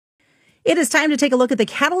It is time to take a look at the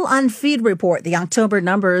Cattle on Feed report. The October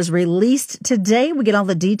numbers released today. We get all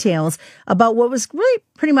the details about what was really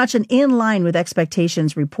pretty much an in line with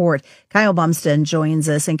expectations report. Kyle Bumsted joins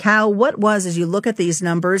us. And Kyle, what was, as you look at these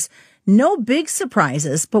numbers, no big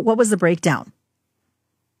surprises, but what was the breakdown?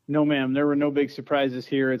 No, ma'am. There were no big surprises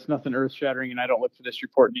here. It's nothing earth-shattering, and I don't look for this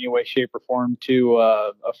report in any way, shape, or form to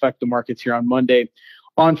affect the markets here on Monday.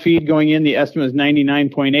 On feed going in, the estimate was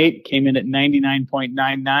 99.8, came in at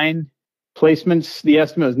 99.99. Placements, the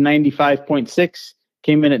estimate was 95.6,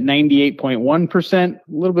 came in at 98.1%, a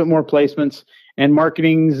little bit more placements. And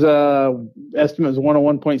marketing's estimate was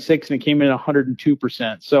 101.6, and it came in at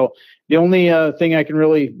 102%. So the only thing I can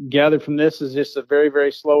really gather from this is just a very,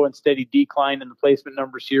 very slow and steady decline in the placement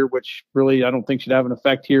numbers here, which really I don't think should have an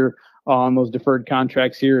effect here on those deferred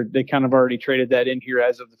contracts here. They kind of already traded that in here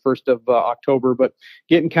as of the 1st of October. But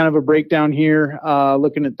getting kind of a breakdown here,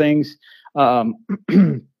 looking at things.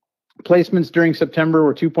 Placements during September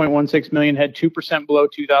were 2.16 million head, 2% below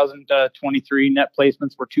 2023. Net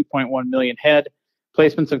placements were 2.1 million head.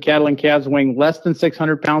 Placements of cattle and calves weighing less than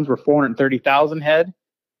 600 pounds were 430,000 head.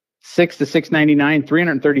 6 to 699,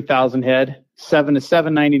 330,000 head. 7 to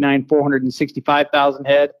 799, 465,000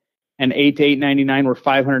 head. And 8 to 899 were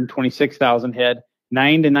 526,000 head.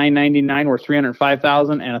 9 to 999 were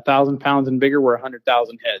 305,000, and 1,000 pounds and bigger were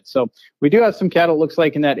 100,000 head. So we do have some cattle, looks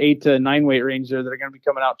like, in that 8 to 9 weight range there that are going to be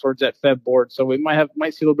coming out towards that Feb board. So we might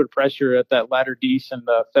see a little bit of pressure at that latter decent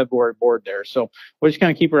February board there. So we're just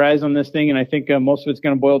going to keep our eyes on this thing, and I think most of it's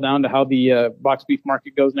going to boil down to how the box beef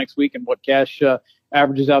market goes next week and what cash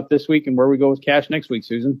averages out this week and where we go with cash next week,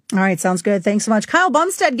 Susan. All right, sounds good. Thanks so much. Kyle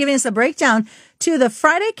Bumsted giving us a breakdown to the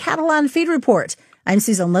Friday Cattle on Feed report. I'm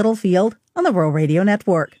Susan Littlefield on the Rural Radio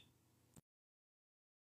Network.